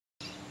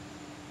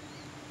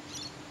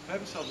The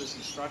purpose of this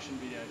instruction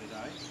video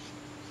today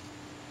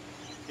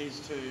is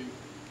to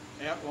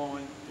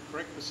outline the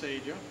correct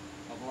procedure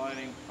of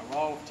loading a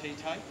roll of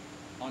T-tape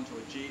onto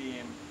a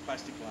GDM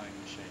plastic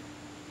laying machine.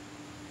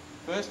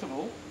 First of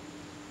all,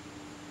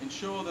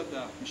 ensure that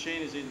the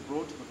machine is either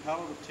brought to the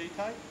pallet of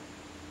T-tape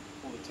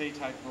or the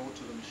T-tape brought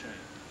to the machine.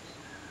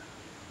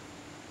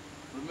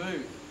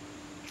 Remove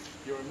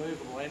your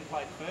removable end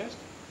plate first.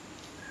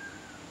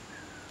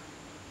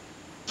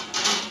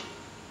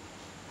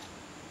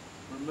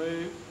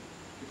 Remove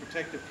the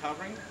protective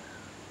covering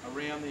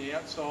around the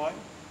outside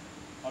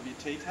of your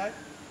T-tape,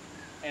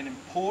 and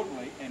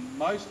importantly, and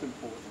most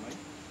importantly,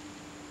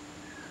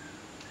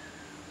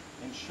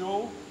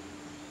 ensure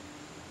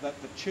that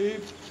the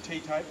tube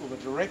T-tape, or the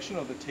direction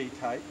of the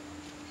T-tape,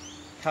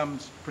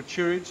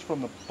 protrudes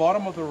from the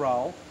bottom of the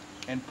roll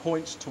and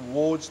points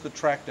towards the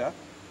tractor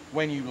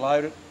when you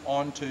load it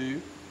onto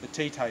the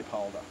T-tape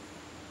holder.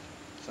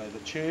 So the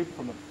tube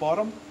from the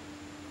bottom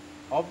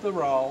of the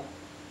roll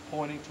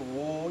pointing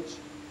towards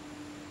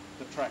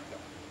the tractor.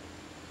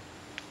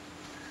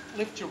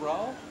 Lift your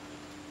roll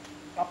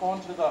up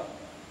onto the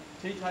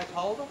T-tape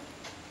holder.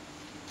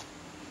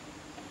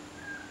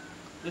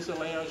 This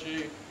allows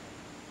you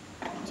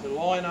to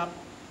line up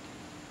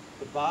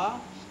the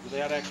bar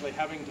without actually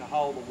having to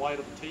hold the weight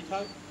of the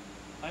T-tape,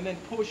 and then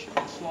push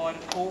and slide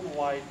it all the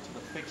way to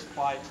the fixed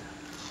plate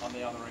on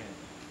the other end,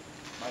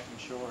 making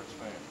sure it's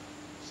firm.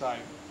 So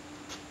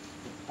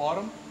the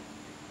bottom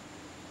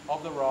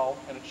of the roll,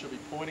 and it should be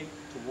pointing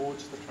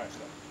towards the tractor.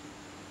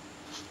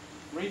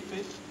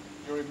 Refit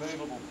your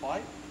removable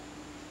plate,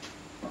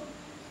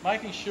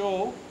 making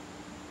sure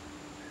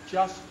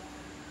just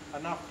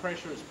enough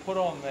pressure is put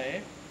on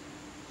there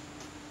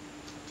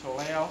to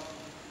allow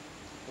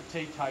the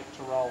T-tape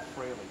to roll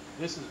freely.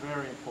 This is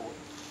very important.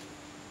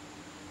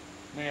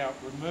 Now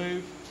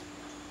remove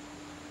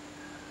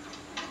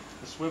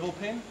the swivel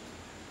pin,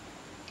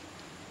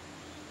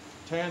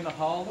 turn the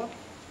holder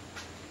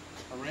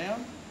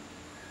around,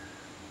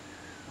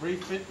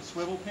 refit the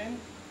swivel pin,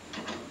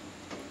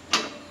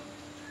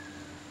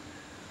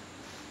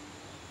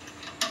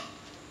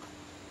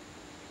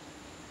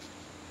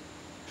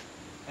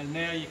 and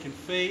now you can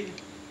feed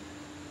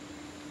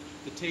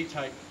the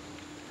T-tape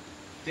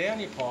down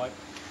your pipe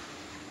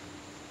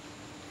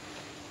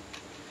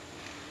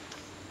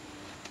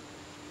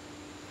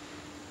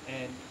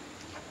and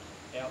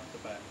out the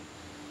back.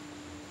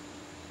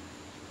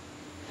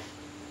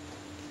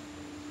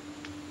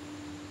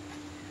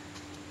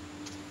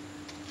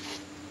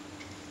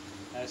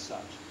 As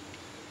such.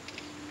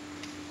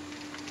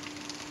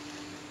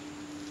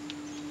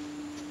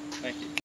 Thank you.